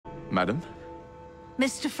Madam?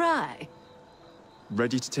 Mr. Fry?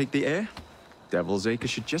 Ready to take the air? Devil's Acre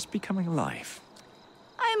should just be coming alive.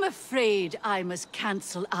 I'm afraid I must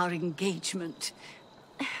cancel our engagement.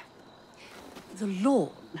 The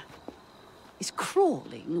lawn is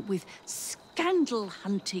crawling with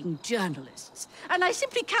scandal-hunting journalists, and I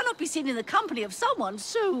simply cannot be seen in the company of someone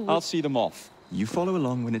so... I'll see them off. You follow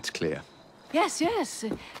along when it's clear. Yes, yes.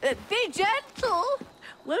 Be gentle,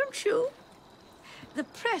 won't you? The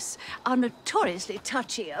press are notoriously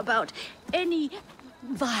touchy about any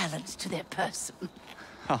violence to their person.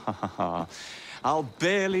 Ha ha ha ha. I'll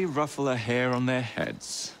barely ruffle a hair on their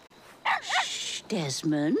heads. Shh,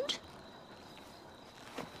 Desmond.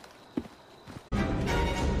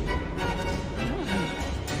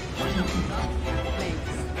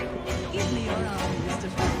 Give me your arm, Mr.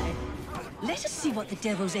 Fry. Let us see what the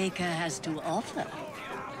Devil's Acre has to offer.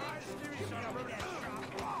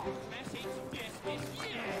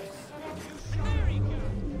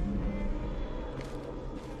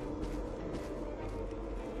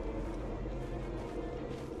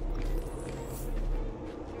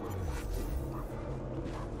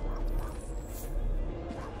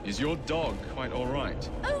 Is your dog quite all right?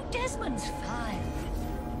 Oh, Desmond's fine.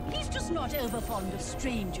 He's just not over fond of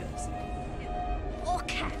strangers. Or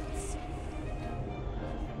cats.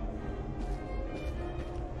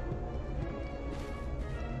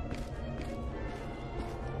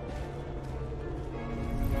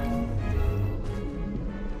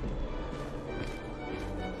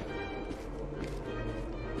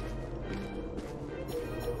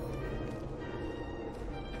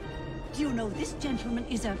 Do you know this gentleman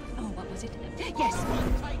is a... Oh, what was it? Yes,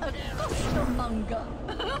 a costermonger,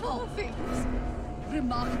 of all things.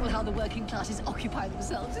 Remarkable how the working classes occupy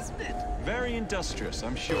themselves, isn't it? Very industrious,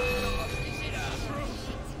 I'm sure.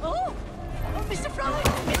 Oh! Oh, Mr. Fry!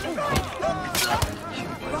 Mr.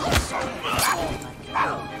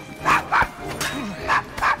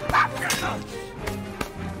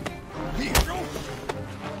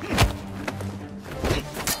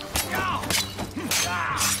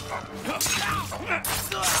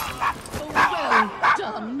 Well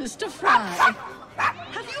done, Mr. Fry.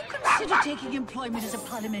 Have you considered taking employment as a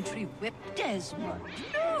parliamentary whip, Desmond?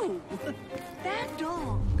 No! Bad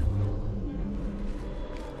dog.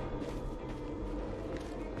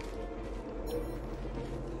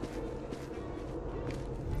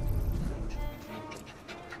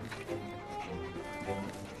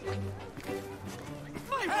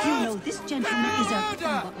 Do you know this gentleman is a...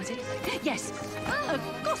 Oh, what was it? Yes, a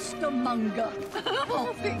costermonger, of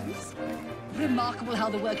all things. Remarkable how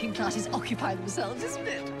the working classes occupy themselves, isn't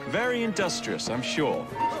it? Very industrious, I'm sure.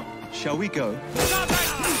 Shall we go? Just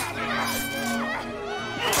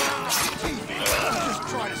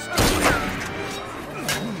try to stop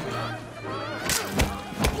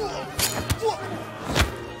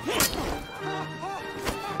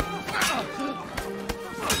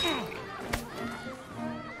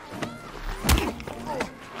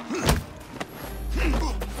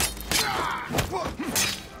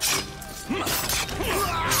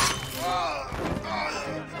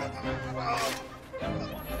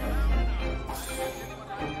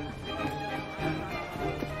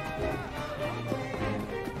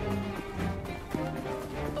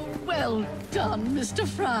Well done, Mr.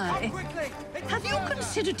 Fry. Have you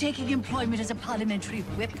considered taking employment as a parliamentary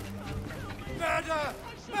whip? Murder!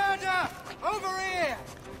 Murder! Over here!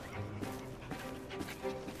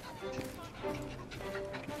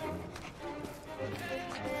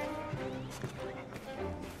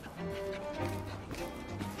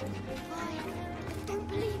 Don't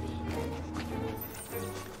believe it.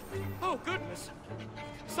 Oh, goodness!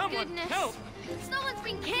 Someone Goodness. help! Someone's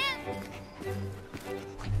been killed.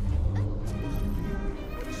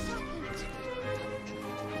 What just happened?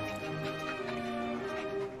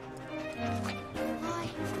 I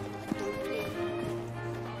don't believe it.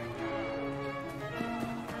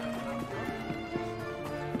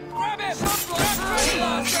 Grab him!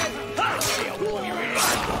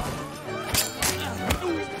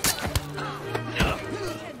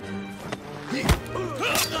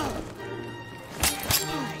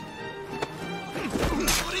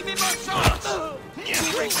 Leave him on shot!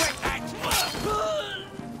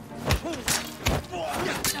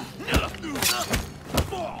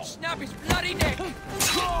 Snap his bloody neck!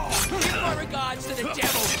 Give my regards to the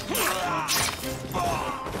devil!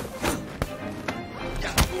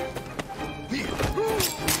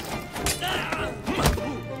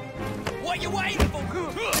 What are you waiting for?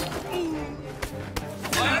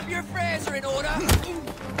 I hope your affairs are in order.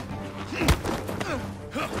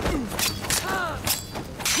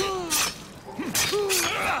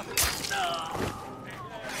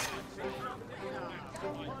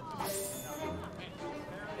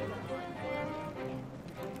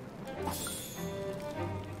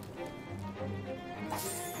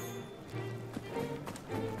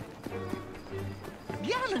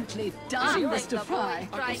 Nicely done, Mr. Fry.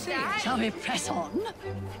 Shall we press on?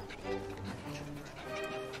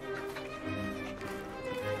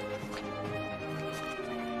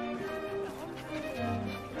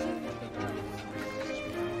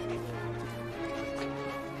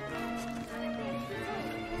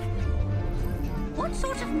 What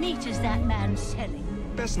sort of meat is that man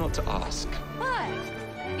selling? Best not to ask. Why?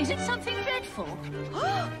 Is it something dreadful?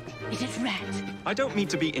 Is it rat? I don't mean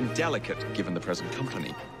to be indelicate, given the present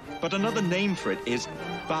company, but another name for it is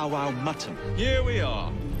Bow Wow Mutton. Here we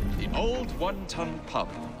are, the old one-ton pub.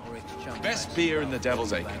 Best beer in the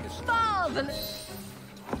Devil's Acres. Marvelous!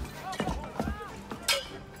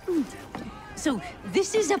 So,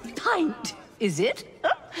 this is a pint, is it?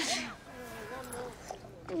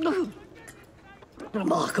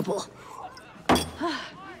 Remarkable.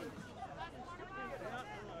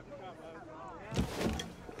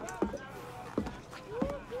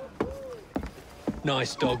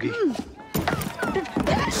 Nice doggy.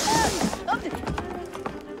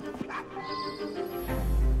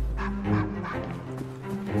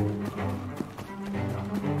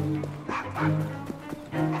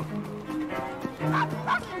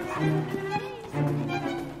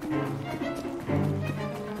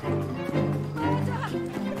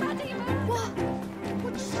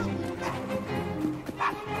 What's happened?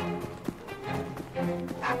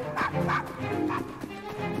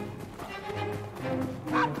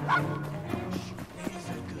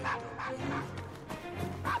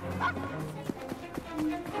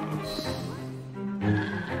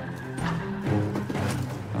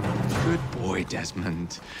 Good boy,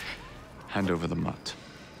 Desmond. Hand over the mutt.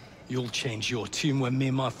 You'll change your tune when me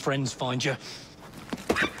and my friends find you.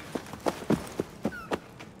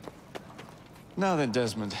 Now then,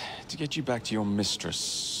 Desmond, to get you back to your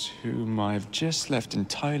mistress, whom I've just left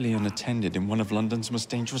entirely unattended in one of London's most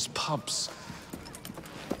dangerous pubs.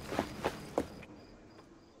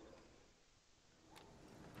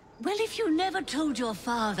 Well, if you never told your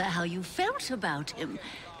father how you felt about him,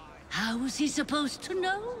 how was he supposed to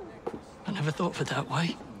know? I never thought of it that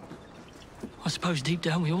way. I suppose deep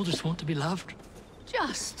down we all just want to be loved.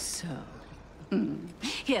 Just so.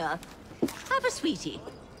 Here, have a sweetie.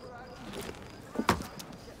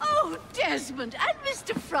 Oh, Desmond and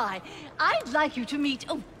Mr. Fry, I'd like you to meet...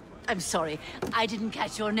 Oh, I'm sorry, I didn't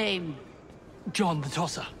catch your name. John the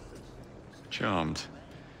Tosser. Charmed.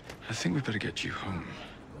 I think we better get you home.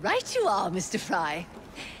 Right you are, Mr. Fry.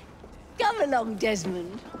 Come along,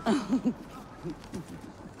 Desmond.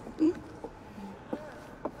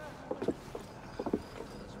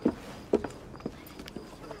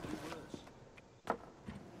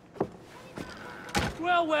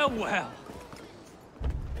 Well, well, well.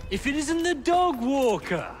 If it isn't the dog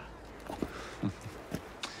walker.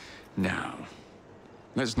 Now,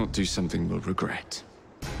 let's not do something we'll regret.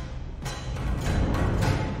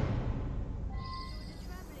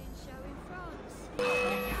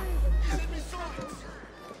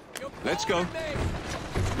 Let's go.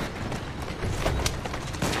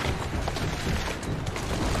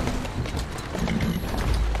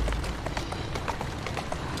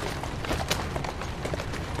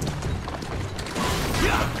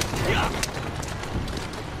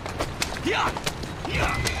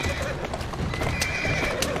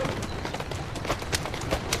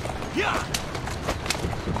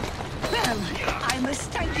 Well, I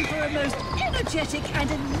must thank you for a most energetic and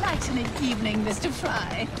enlightening evening, Mr.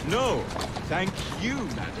 Fry. No, thank you,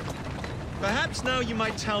 madam. Perhaps now you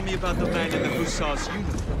might tell me about the man in the hussar's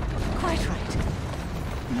uniform. Quite right.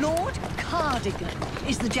 Lord Cardigan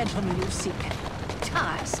is the gentleman you seek.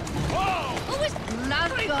 Tiresome. Whoa! Always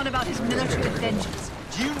blathering on about his military adventures.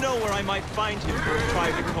 Do you know where I might find him for a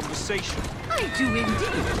private conversation? I do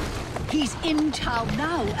indeed. He's in town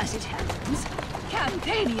now, as it happens,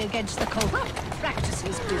 campaigning against the corrupt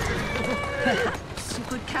practices business. Perhaps you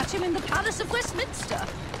could catch him in the Palace of Westminster.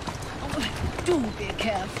 Oh, do be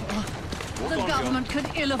careful. The government could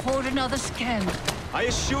ill afford another scandal. I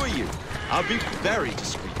assure you, I'll be very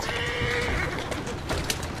discreet.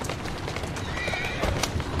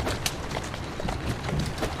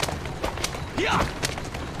 Yeah!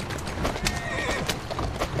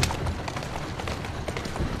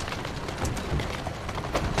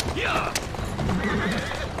 Yeah!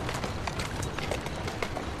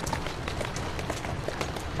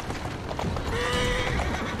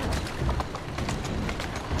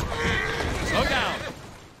 Slow down.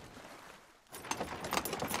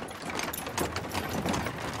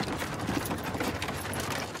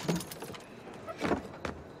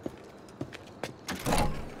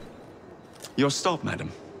 Your stop,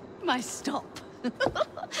 madam. My stop.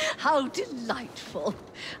 How delightful.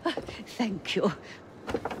 Thank you.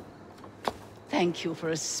 Thank you for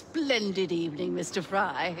a splendid evening, Mr.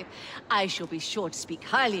 Fry. I shall be sure to speak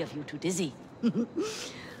highly of you to Dizzy.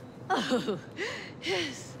 Oh,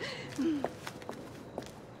 yes.